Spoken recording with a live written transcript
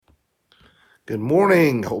Good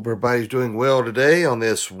morning. Hope everybody's doing well today on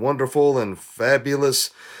this wonderful and fabulous,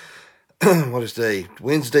 what is today?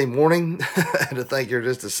 Wednesday morning. I had to think here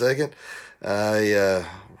just a second. I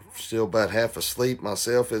still about half asleep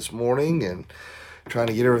myself this morning and trying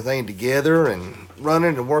to get everything together and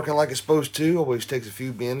running and working like it's supposed to. Always takes a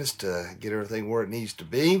few minutes to get everything where it needs to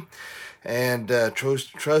be. And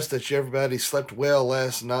trust that everybody slept well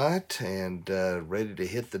last night and ready to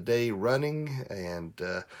hit the day running and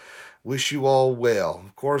wish you all well.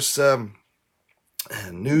 Of course,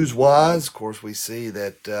 news-wise, of course, we see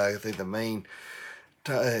that I think the main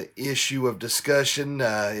issue of discussion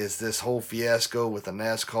is this whole fiasco with the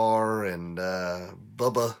NASCAR and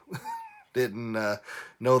Bubba didn't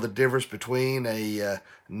know the difference between a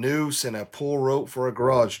noose and a pull rope for a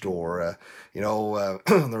garage door.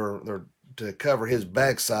 They're to cover his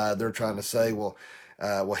backside. They're trying to say, well,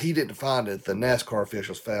 he didn't find it. The NASCAR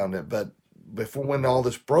officials found it, but before when all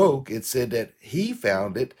this broke, it said that he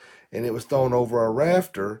found it and it was thrown over a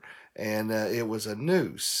rafter and it was a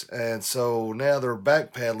noose. And so now they're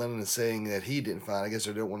backpedaling and saying that he didn't find it. I guess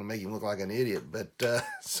they don't want to make him look like an idiot. But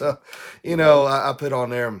I put on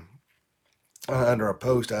there under a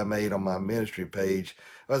post I made on my ministry page.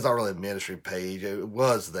 Well, it's not really a ministry page. It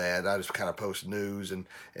was that. I just kind of post news and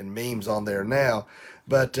memes on there now.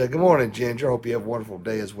 But good morning, Ginger. Hope you have a wonderful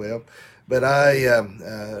day as well. But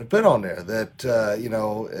I put on there that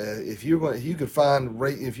if you could find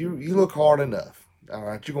if you look hard enough, all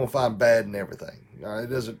right, you're gonna find bad in everything. All right, it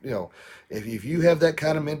doesn't if you have that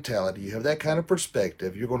kind of mentality, you have that kind of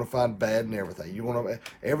perspective, you're gonna find bad in everything.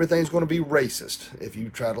 Everything's gonna be racist if you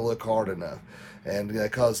try to look hard enough. And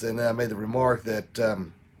because then I made the remark that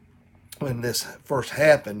when this first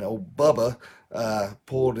happened, old Bubba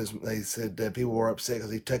pulled his. They said that people were upset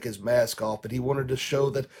because he took his mask off, but he wanted to show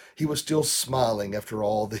that he was still smiling after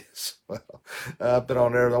all this. Well, but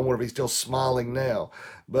on there, I wonder if he's still smiling now.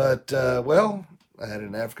 But I had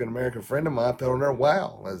an African American friend of mine put on there,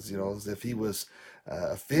 wow, as if he was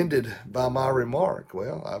offended by my remark.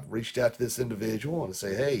 Well, I've reached out to this individual and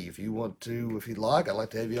say, hey, if you'd like, I'd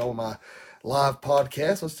like to have you on my live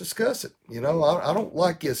podcast. Let's discuss it. I don't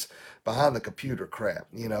like this behind the computer crap.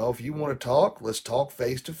 If you want to talk, let's talk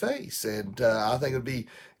face to face. And I think it'd be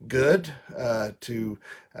good to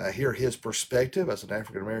hear his perspective as an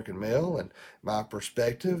African American male and my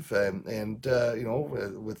perspective. And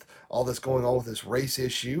with all this going on with this race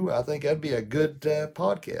issue, I think that'd be a good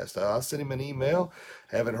podcast. I sent him an email.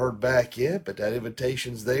 Haven't heard back yet, but that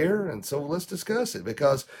invitation's there, and so let's discuss it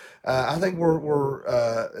because I think we're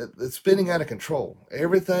it's spinning out of control.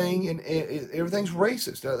 Everything's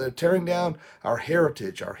racist. They're tearing down our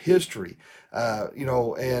heritage, our history,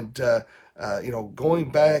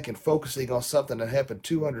 going back and focusing on something that happened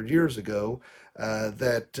 200 years ago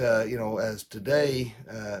that as today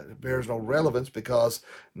bears no relevance because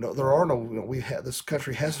there are no this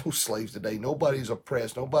country has no slaves today. Nobody's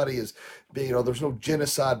oppressed. Nobody is being there's no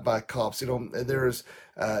genocide by cops. There is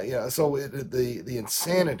the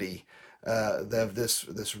insanity of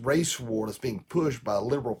this race war that's being pushed by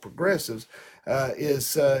liberal progressives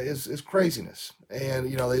is craziness.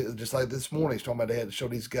 And they, just like this morning, he's talking about they had to show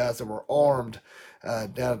these guys that were armed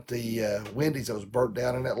down at the Wendy's that was burnt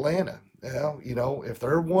down in Atlanta. Well, if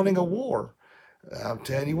they're wanting a war, I'm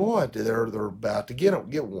telling you what, they're about to get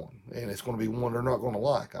one, and it's going to be one they're not going to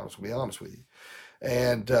like. I'm just going to be honest with you.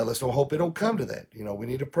 And let's don't hope it don't come to that. We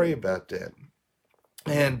need to pray about that.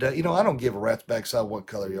 And I don't give a rat's backside what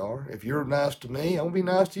color you are. If you're nice to me, I'm gonna be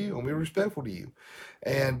nice to you. I'm gonna be respectful to you.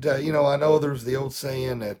 And I know there's the old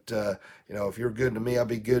saying that if you're good to me, I'll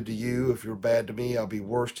be good to you. If you're bad to me, I'll be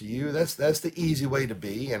worse to you. That's the easy way to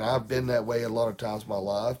be, and I've been that way a lot of times in my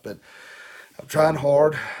life. But I'm trying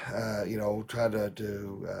hard, trying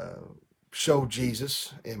to show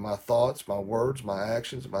Jesus in my thoughts, my words, my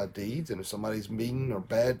actions, my deeds. And if somebody's mean or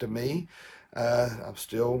bad to me, I'm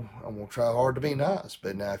gonna try hard to be nice.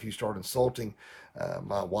 But now, if you start insulting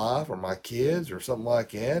my wife or my kids or something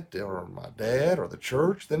like that, or my dad or the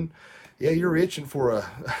church, then yeah, you're itching for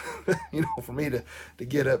for me to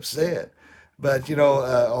get upset. But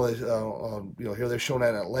all this, here they're showing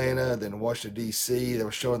that in Atlanta, then Washington D.C. They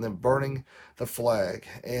were showing them burning the flag,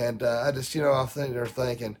 and I just, I think they're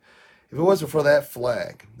thinking, if it wasn't for that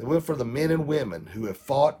flag, if it wasn't for the men and women who have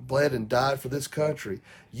fought, bled, and died for this country,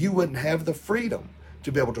 you wouldn't have the freedom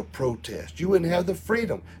to be able to protest. You wouldn't have the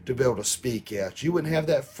freedom to be able to speak out. You wouldn't have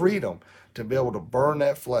that freedom to be able to burn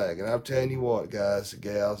that flag. And I'm telling you what, guys and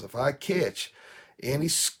gals, if I catch any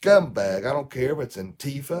scumbag, I don't care if it's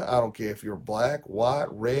Antifa, I don't care if you're black,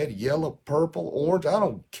 white, red, yellow, purple, orange, I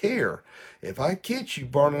don't care. If I catch you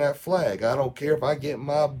burning that flag, I don't care if I get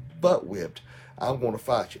my butt whipped. I'm going to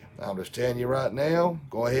fight you. I'm just telling you right now,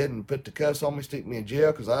 go ahead and put the cuffs on me, stick me in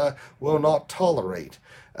jail, because I will not tolerate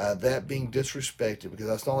that being disrespected, because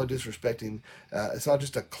that's not only disrespecting, it's not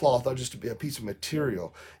just a cloth, not just a piece of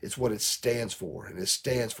material, it's what it stands for. And it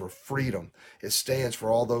stands for freedom. It stands for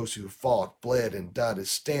all those who fought, bled, and died. It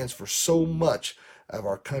stands for so much of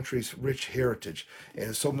our country's rich heritage,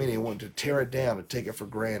 and so many want to tear it down and take it for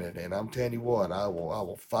granted. And I'm telling you what, I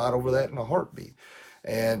will fight over that in a heartbeat.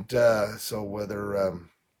 And so whether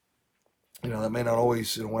that may not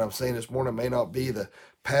always, what I'm saying this morning may not be the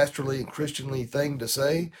pastorally and Christianly thing to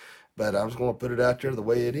say, but I'm just going to put it out there the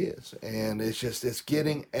way it is. And it's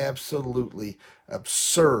getting absolutely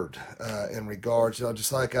absurd in regards,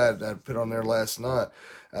 just like I put on there last night,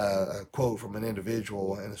 a quote from an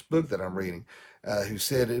individual in this book that I'm reading, who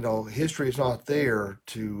said, history is not there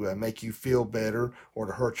to make you feel better or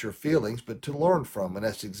to hurt your feelings, but to learn from. And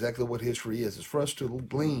that's exactly what history is. It's for us to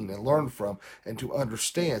glean and learn from and to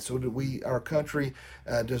understand, so that our country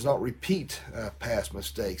does not repeat past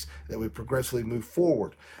mistakes, that we progressively move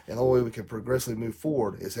forward. And the only way we can progressively move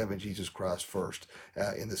forward is having Jesus Christ first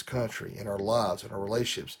in this country, in our lives, in our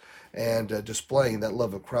relationships, and displaying that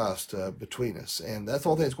love of Christ between us. And that's the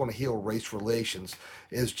only thing that's going to heal race relations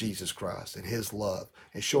is Jesus Christ and his love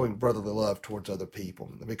and showing brotherly love towards other people.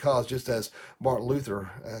 Because just as Martin Luther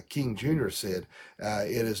King Jr. said,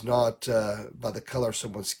 it is not by the color of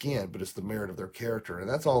someone's skin, but it's the merit of their character. And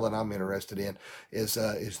that's all that I'm interested in is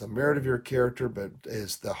the merit of your character, but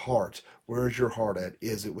is the heart. Where is your heart at?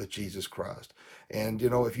 Is it with Jesus Christ? And,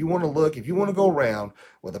 if you want to go around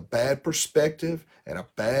with a bad perspective and a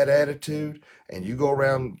bad attitude, and you go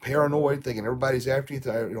around paranoid thinking everybody's after you,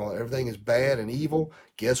 everything is bad and evil,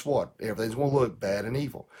 guess what? Everything's going to look bad and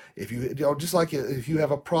evil. If just like if you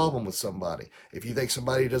have a problem with somebody, if you think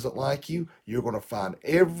somebody doesn't like you, you're going to find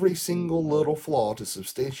every single little flaw to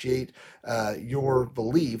substantiate your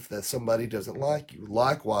belief that somebody doesn't like you.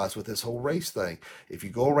 Likewise with this whole race thing. If you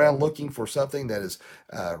go around looking for something that is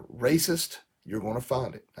racist, you're going to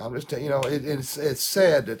find it. I'm just telling you, it's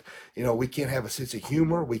sad that, we can't have a sense of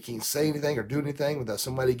humor. We can't say anything or do anything without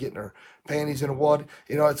somebody getting their panties in a wad.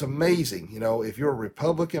 It's amazing, if you're a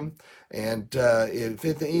Republican and if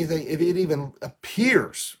it even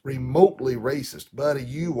appears remotely racist, buddy,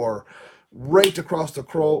 you are raked across the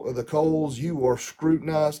coals. You are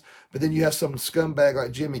scrutinized. But then you have some scumbag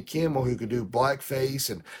like Jimmy Kimmel who could do blackface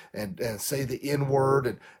and say the N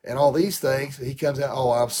word and all these things. He comes out,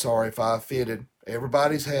 oh, I'm sorry if I offended.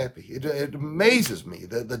 Everybody's happy. It amazes me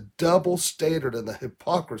the double standard and the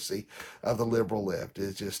hypocrisy of the liberal left.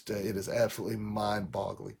 It is absolutely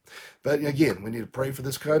mind-boggling. But again, we need to pray for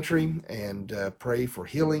this country and pray for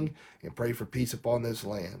healing and pray for peace upon this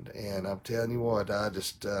land. And I'm telling you what,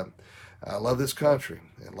 I love this country,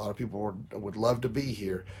 and a lot of people would love to be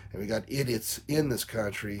here. And we got idiots in this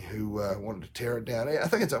country who wanted to tear it down. I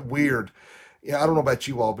think it's a weird. I don't know about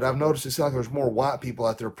you all, but I've noticed it sounds like there's more white people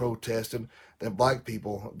out there protesting than black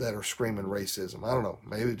people that are screaming racism. I don't know.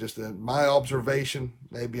 Maybe just my observation.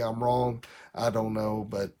 Maybe I'm wrong. I don't know,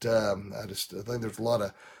 but I think there's a lot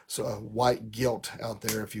of white guilt out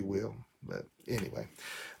there, if you will. But anyway,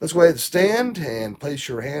 let's go ahead and stand and place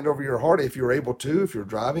your hand over your heart if you're able to, if you're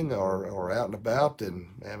driving or out and about,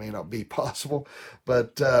 and that may not be possible.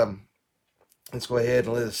 But let's go ahead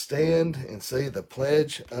and let us stand and say the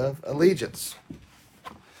Pledge of Allegiance.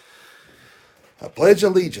 I pledge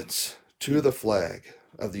allegiance to the flag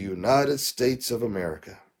of the United States of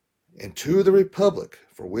America and to the republic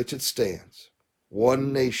for which it stands,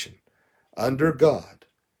 one nation, under God,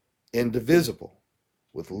 indivisible,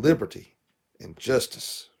 with liberty and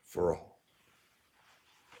justice for all.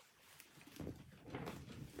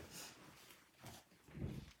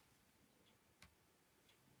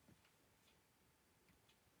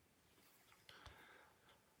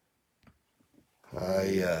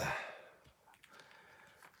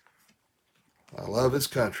 I love this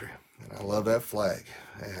country, and I love that flag.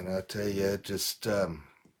 And I tell you, it's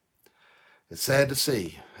sad to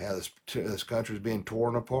see how this country is being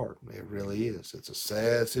torn apart. It really is. It's a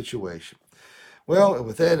sad situation. Well,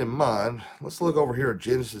 with that in mind, let's look over here at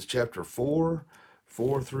Genesis chapter 4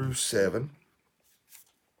 through 7.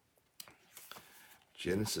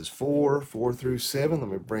 Genesis 4 through 7. Let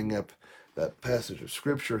me bring up that passage of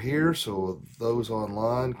scripture here so those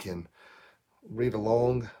online can read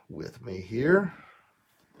along with me here.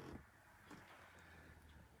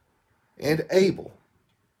 And Abel,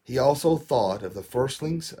 he also thought of the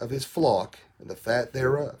firstlings of his flock and the fat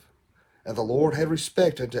thereof. And the Lord had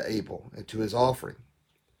respect unto Abel and to his offering.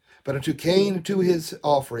 But unto Cain and to his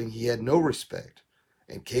offering he had no respect.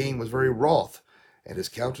 And Cain was very wroth, and his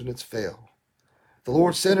countenance fell. The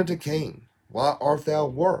Lord said unto Cain, Why art thou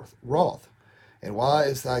wroth? And why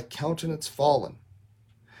is thy countenance fallen?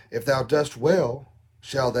 If thou dost well,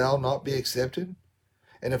 shall thou not be accepted?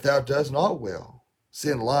 And if thou dost not well,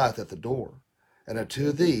 sin lieth at the door, and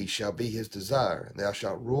unto thee shall be his desire, and thou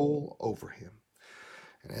shalt rule over him.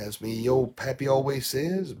 And as me old Pappy always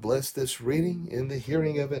says, bless this reading in the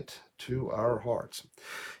hearing of it to our hearts.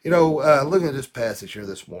 Looking at this passage here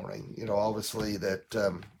this morning, obviously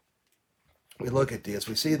that we look at this,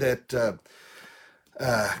 we see that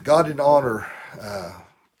God didn't honor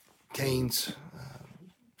Cain's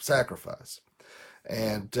sacrifice.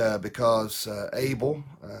 And because Abel,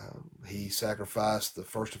 he sacrificed the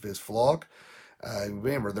first of his flock,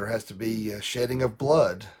 remember, there has to be a shedding of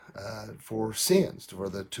blood for sins,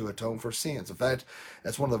 to atone for sins. In fact,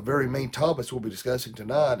 that's one of the very main topics we'll be discussing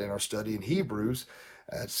tonight in our study in Hebrews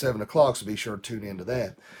at 7 o'clock, so be sure to tune into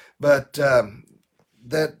that. But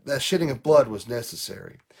that shedding of blood was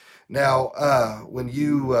necessary. Now, when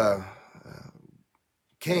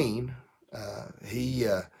Cain, he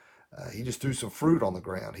just threw some fruit on the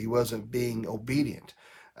ground. He wasn't being obedient.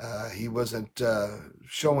 He wasn't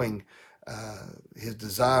showing his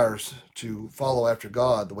desires to follow after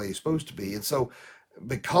God the way he's supposed to be. And so,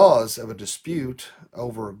 because of a dispute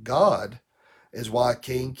over God, is why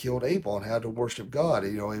Cain killed Abel and had to worship God.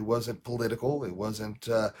 It wasn't political. It wasn't,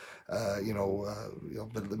 but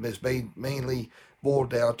it's mainly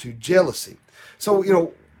boiled down to jealousy.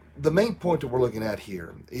 So, the main point that we're looking at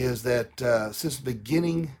here is that since the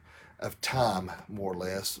beginning of time, more or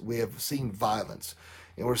less, we have seen violence.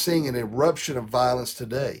 And we're seeing an eruption of violence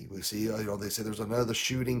today. We see, they say there's another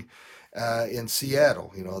shooting in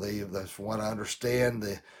Seattle. That's from what I understand,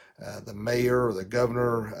 the mayor or the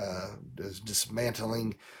governor is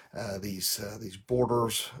dismantling these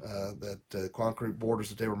borders, concrete borders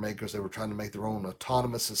that they were making, because they were trying to make their own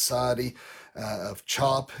autonomous society of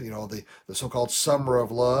CHOP. The so-called Summer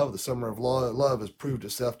of Love. The Summer of Love has proved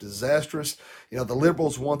itself disastrous. The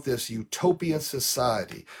liberals want this utopian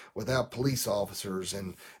society without police officers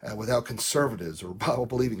and without conservatives or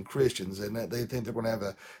Bible-believing Christians, and they think they're going to have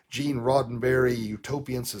a Gene Roddenberry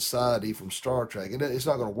utopian society from Star Trek. And it's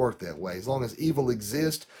not going to work that way. As long as evil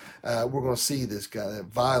exists, we're going to see this kind of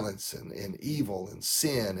violence and evil and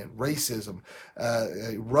sin and racism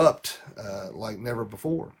erupt like never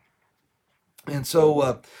before. And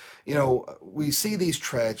so, we see these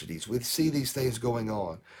tragedies, we see these things going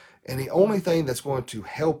on, and the only thing that's going to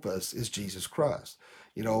help us is Jesus Christ.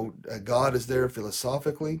 God is there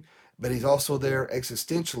philosophically, but he's also there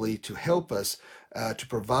existentially to help us, to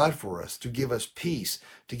provide for us, to give us peace,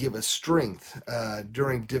 to give us strength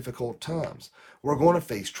during difficult times. We're going to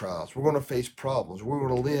face trials. We're going to face problems. We're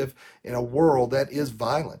going to live in a world that is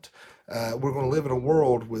violent. We're going to live in a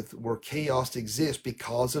world where chaos exists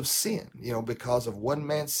because of sin. Because of one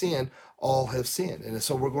man's sin, all have sinned. And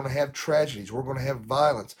so we're going to have tragedies. We're going to have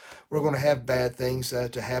violence. We're going to have bad things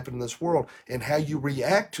to happen in this world. And how you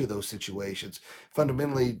react to those situations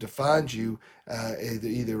fundamentally defines you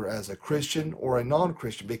either as a Christian or a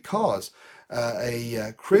non-Christian, because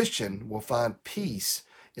a Christian will find peace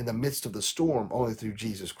in the midst of the storm only through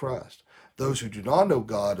Jesus Christ. Those who do not know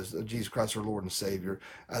God as Jesus Christ, our Lord and Savior,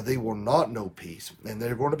 they will not know peace, and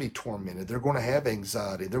they're going to be tormented. They're going to have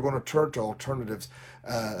anxiety. They're going to turn to alternatives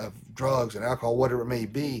of drugs and alcohol, whatever it may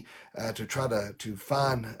be, to try to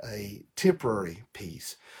find a temporary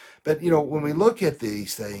peace. But, when we look at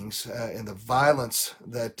these things and the violence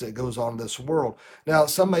that goes on in this world, now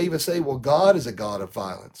some may even say, well, God is a God of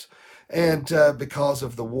violence. And because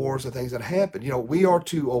of the wars and things that happen, we are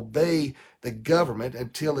to obey the government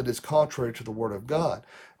until it is contrary to the word of God.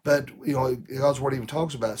 But, God's word even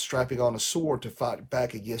talks about strapping on a sword to fight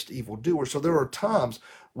back against evildoers. So there are times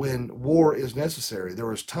when war is necessary. There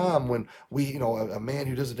is time when we, a man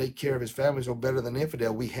who doesn't take care of his family is no better than an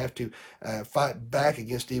infidel. We have to fight back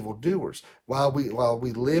against evildoers. While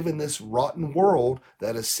we live in this rotten world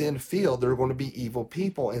that is sin-filled, there are going to be evil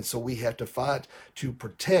people. And so we have to fight to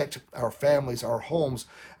protect our families, our homes,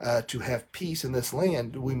 to have peace in this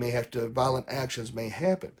land. We may have to, violent actions may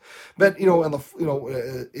happen. But,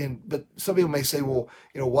 but some people may say, well,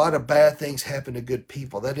 why do bad things happen to good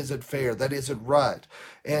people? That isn't fair. That isn't right.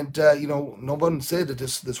 And, no one said that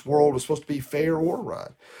this world was supposed to be fair or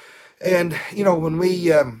right. And, when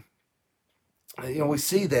we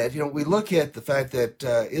see that, we look at the fact that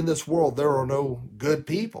in this world there are no good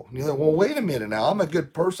people. Well, wait a minute now. I'm a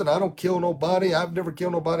good person. I don't kill nobody. I've never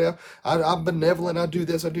killed nobody. I'm benevolent. I do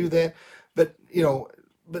this. I do that. But,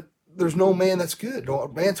 but there's no man that's good. No,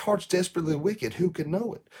 man's heart's desperately wicked. Who can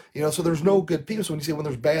know it? So there's no good people. So when you say when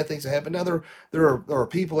there's bad things that happen, now there are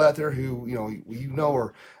people out there who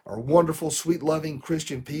are wonderful, sweet, loving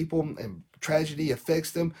Christian people, and tragedy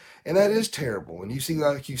affects them, and that is terrible. And you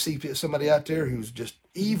see somebody out there who's just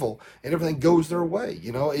evil, and everything goes their way.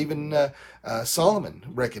 Even Solomon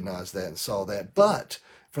recognized that and saw that. But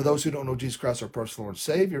for those who don't know Jesus Christ, our personal Lord and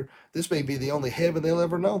Savior, this may be the only heaven they'll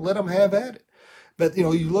ever know. Let them have at it. But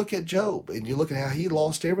you look at Job, and you look at how he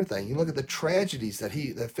lost everything. You look at the tragedies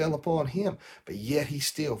that fell upon him, but yet he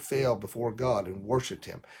still fell before God and worshipped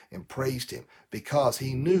him and praised him, because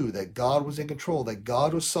he knew that God was in control, that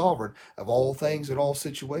God was sovereign of all things in all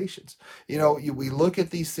situations. We look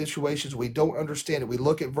at these situations, we don't understand it. We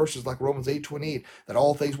look at verses like Romans 8:28, that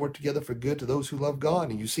all things work together for good to those who love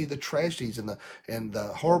God, and you see the tragedies and the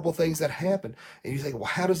horrible things that happen, and you think, well,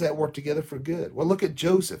 how does that work together for good? Well, look at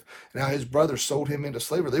Joseph and how his brothers sold him into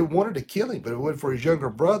slavery. They wanted to kill him, but it went for his younger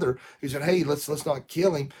brother, who said, hey, let's not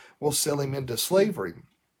kill him, we'll sell him into slavery.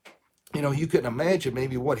 You couldn't imagine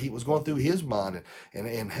maybe what he was going through his mind,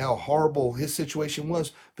 and how horrible his situation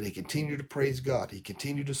was, but he continued to praise God. He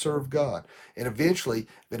continued to serve God. And eventually,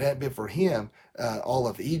 if it hadn't been for him, all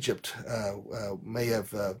of Egypt may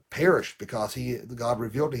have perished, because God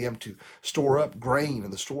revealed to him to store up grain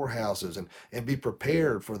in the storehouses, and be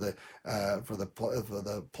prepared for the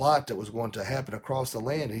plot that was going to happen across the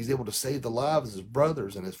land. And he's able to save the lives of his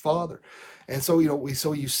brothers and his father. And so,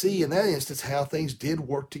 you see in that instance how things did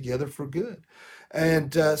work together for good.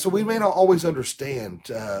 And so we may not always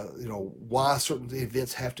understand, why certain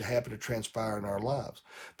events have to happen to transpire in our lives.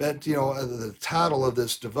 But, the title of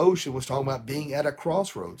this devotion was talking about being at a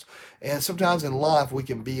crossroads. And sometimes in life we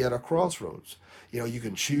can be at a crossroads. You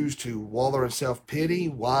can choose to wallow in self-pity.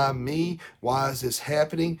 Why me? Why is this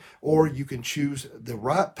happening? Or you can choose the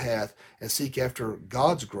right path and seek after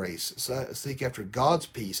God's grace, seek after God's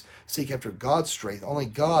peace, seek after God's strength. Only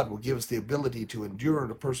God will give us the ability to endure and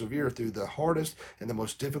to persevere through the hardest and the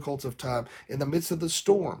most difficult of time. In the midst of the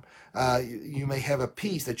storm, you may have a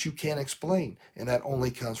peace that you can't explain, and that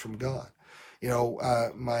only comes from God.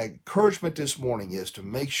 My encouragement this morning is to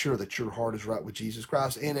make sure that your heart is right with Jesus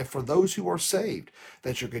Christ. And if for those who are saved,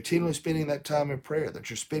 that you're continually spending that time in prayer,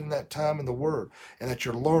 that you're spending that time in the Word, and that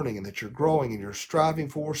you're learning, and that you're growing, and you're striving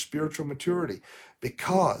for spiritual maturity,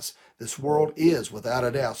 because this world is, without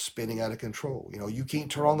a doubt, spinning out of control. You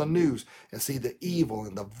can't turn on the news and see the evil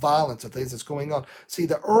and the violence of things that's going on. See,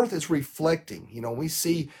 the earth is reflecting. We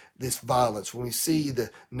see this violence, when we see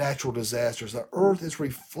the natural disasters, the earth is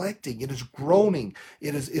reflecting. It is groaning.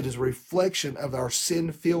 It is a reflection of our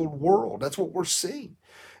sin-filled world. That's what we're seeing.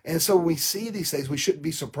 And so when we see these things, we shouldn't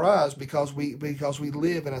be surprised, because we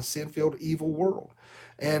live in a sin-filled, evil world.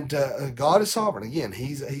 And God is sovereign. Again,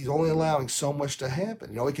 He's only allowing so much to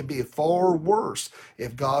happen. It could be far worse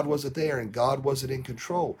if God wasn't there and God wasn't in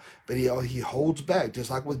control. But He holds back,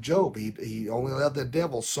 just like with Job. He only allowed the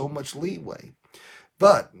devil so much leeway.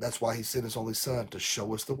 But that's why He sent His only Son, to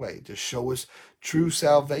show us the way, to show us true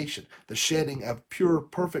salvation. The shedding of pure,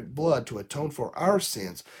 perfect blood to atone for our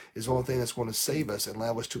sins is the only thing that's going to save us and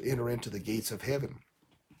allow us to enter into the gates of heaven.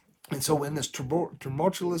 And so in this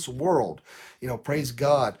tumultuous world, praise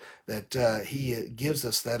God that He gives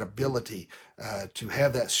us that ability to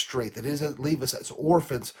have that strength. That doesn't leave us as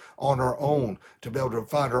orphans on our own, to be able to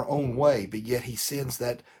find our own way, but yet He sends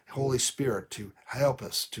that Holy Spirit to help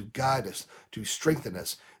us, to guide us, to strengthen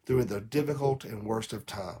us through the difficult and worst of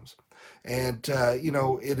times. And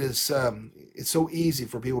it's so easy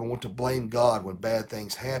for people to want to blame God when bad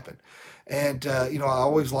things happen. And I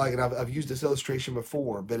always like it. I've used this illustration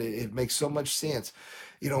before, but it makes so much sense.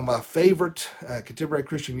 My favorite contemporary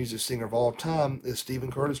Christian music singer of all time is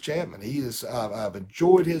Stephen Curtis Chapman. I've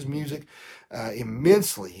enjoyed his music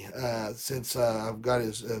immensely since I've got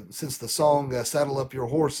since the song "Saddle Up Your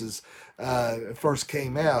Horses" first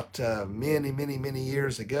came out many, many, many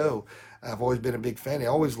years ago. I've always been a big fan. I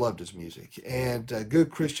always loved his music, and a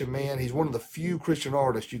good Christian man. He's one of the few Christian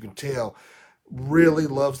artists you can tell really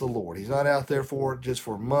loves the Lord. He's not out there just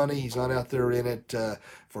for money. He's not out there in it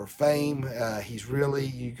for fame. He's really,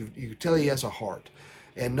 you could tell he has a heart.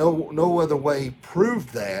 And no other way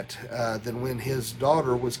proved that than when his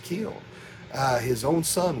daughter was killed. His own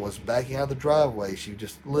son was backing out of the driveway. She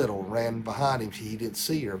just little ran behind him. He didn't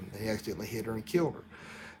see her. He accidentally hit her and killed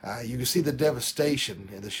her. You can see the devastation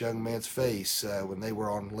in this young man's face when they were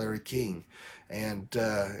on Larry King. And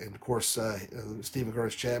of course, Stephen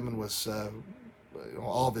Curtis Chapman was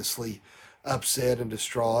obviously upset and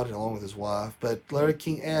distraught along with his wife. But Larry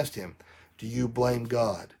King asked him, "Do you blame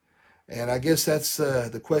God?" And I guess that's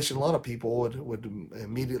the question a lot of people would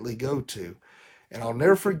immediately go to. And I'll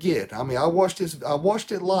never forget. I mean, I watched it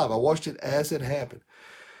live. I watched it as it happened.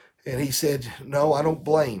 And he said, "No, I don't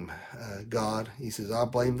blame God." He says, "I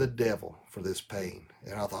blame the devil for this pain."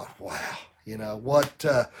 And I thought, wow, what?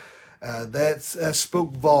 That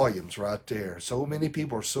spoke volumes right there. So many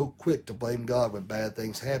people are so quick to blame God when bad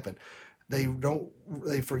things happen.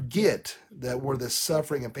 They forget that where this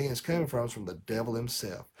suffering and pain is coming from is from the devil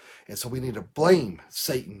himself. And so we need to blame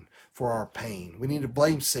Satan for our pain. We need to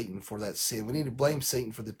blame Satan for that sin. We need to blame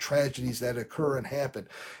Satan for the tragedies that occur and happen.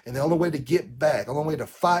 And the only way to get back, the only way to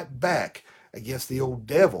fight back against the old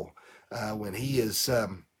devil when he has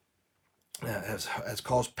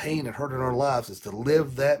caused pain and hurt in our lives is to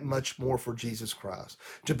live that much more for Jesus Christ,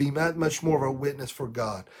 to be that much more of a witness for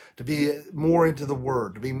God, to be more into the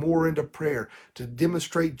Word, to be more into prayer, to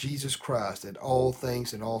demonstrate Jesus Christ in all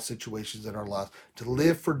things, in all situations in our lives. To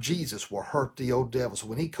live for Jesus will hurt the old devil. So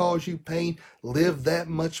when he calls you pain, live that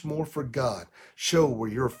much more for God. Show where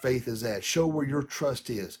your faith is at. Show where your trust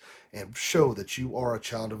is. And show that you are a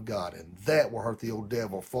child of God. And that will hurt the old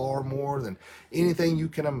devil far more than anything you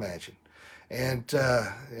can imagine. And,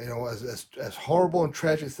 as horrible and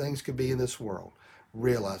tragic things could be in this world,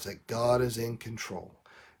 realize that God is in control.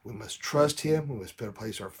 We must trust him. We must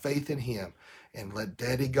place our faith in him and let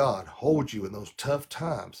Daddy God hold you in those tough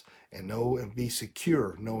times and know and be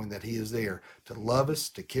secure knowing that he is there to love us,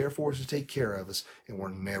 to care for us, to take care of us, and we're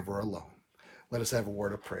never alone. Let us have a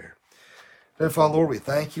word of prayer. Dear Father, Lord, we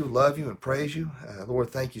thank you, love you, and praise you. Lord,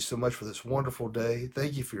 thank you so much for this wonderful day.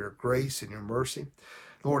 Thank you for your grace and your mercy.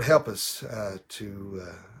 Lord, help us to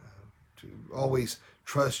always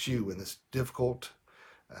trust you in this difficult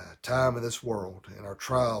time in this world, in our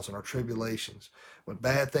trials and our tribulations. When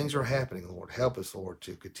bad things are happening, Lord, help us, Lord,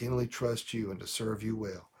 to continually trust you and to serve you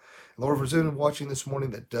well. And Lord, for anyone watching this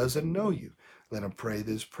morning that doesn't know you, let them pray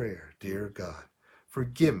this prayer. Dear God,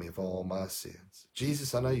 forgive me of all my sins.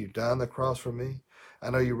 Jesus, I know you died on the cross for me.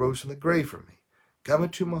 I know you rose from the grave for me. Come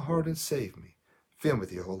into my heart and save me. Fill me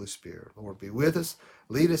with your Holy Spirit. Lord, be with us.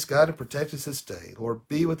 Lead us, guide, and protect us this day. Lord,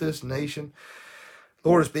 be with this nation.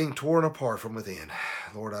 Lord, it's being torn apart from within.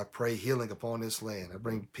 Lord, I pray healing upon this land. I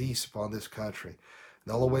bring peace upon this country.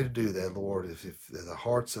 And the only way to do that, Lord, is if the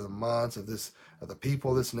hearts and the minds of the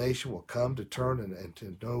people of this nation will come to turn and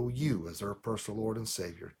to know you as their personal Lord and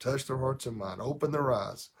Savior. Touch their hearts and minds. Open their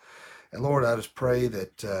eyes. And Lord, I just pray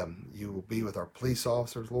that you will be with our police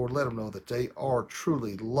officers. Lord, let them know that they are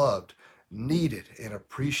truly loved, needed, and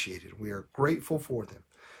appreciated. We are grateful for them.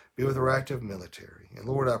 Be with our active military. And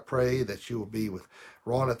Lord, I pray that you will be with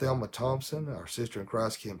Ron and Thelma Thompson, our sister in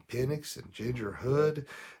Christ, Kim Penix, and Ginger Hood,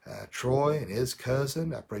 Troy and his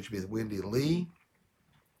cousin. I pray you be with Wendy Lee.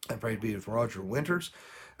 I pray to be with Roger Winters.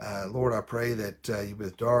 Lord, I pray that you be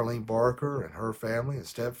with Darlene Barker and her family and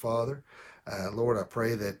stepfather. Lord, I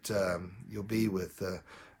pray that you'll be with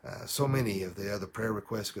so many of the other prayer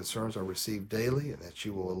requests and concerns I receive daily, and that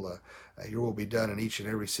your will be done in each and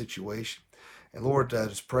every situation. And Lord, I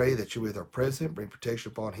just pray that you, with our president, bring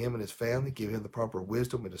protection upon him and his family, give him the proper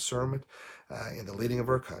wisdom and discernment in the leading of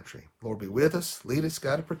our country. Lord, be with us, lead us,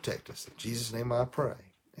 guide, and protect us. In Jesus' name I pray.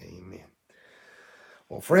 Amen.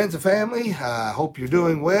 Well, friends and family, I hope you're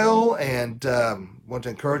doing well, and want to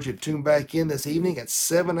encourage you to tune back in this evening at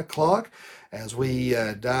 7 o'clock as we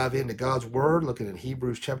dive into God's Word, looking at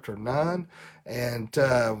Hebrews chapter 9. And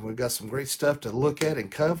we've got some great stuff to look at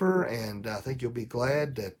and cover, and I think you'll be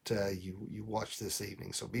glad that you watched this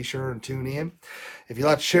evening. So be sure and tune in. If you'd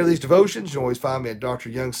like to share these devotions, you can always find me at Dr.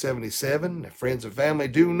 Young 77. If friends and family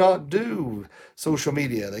do not do social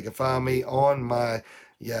media, they can find me on my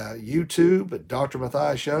YouTube at Dr.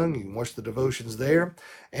 Matthias Young. You can watch the devotions there.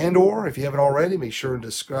 And or, if you haven't already, be sure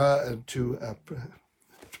to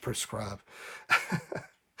prescribe.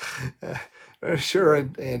 Sure,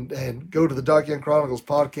 and go to the Doc Young Chronicles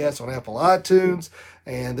podcast on Apple iTunes,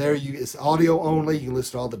 and there it's audio only. You can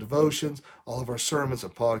listen to all the devotions, all of our sermons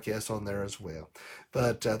and podcasts on there as well.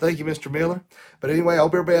 But thank you, Mr. Miller. But anyway, I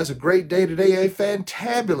hope everybody has a great day today, a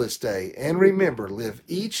fantabulous day. And remember, live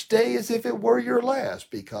each day as if it were your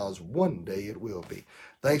last, because one day it will be.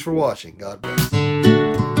 Thanks for watching. God bless.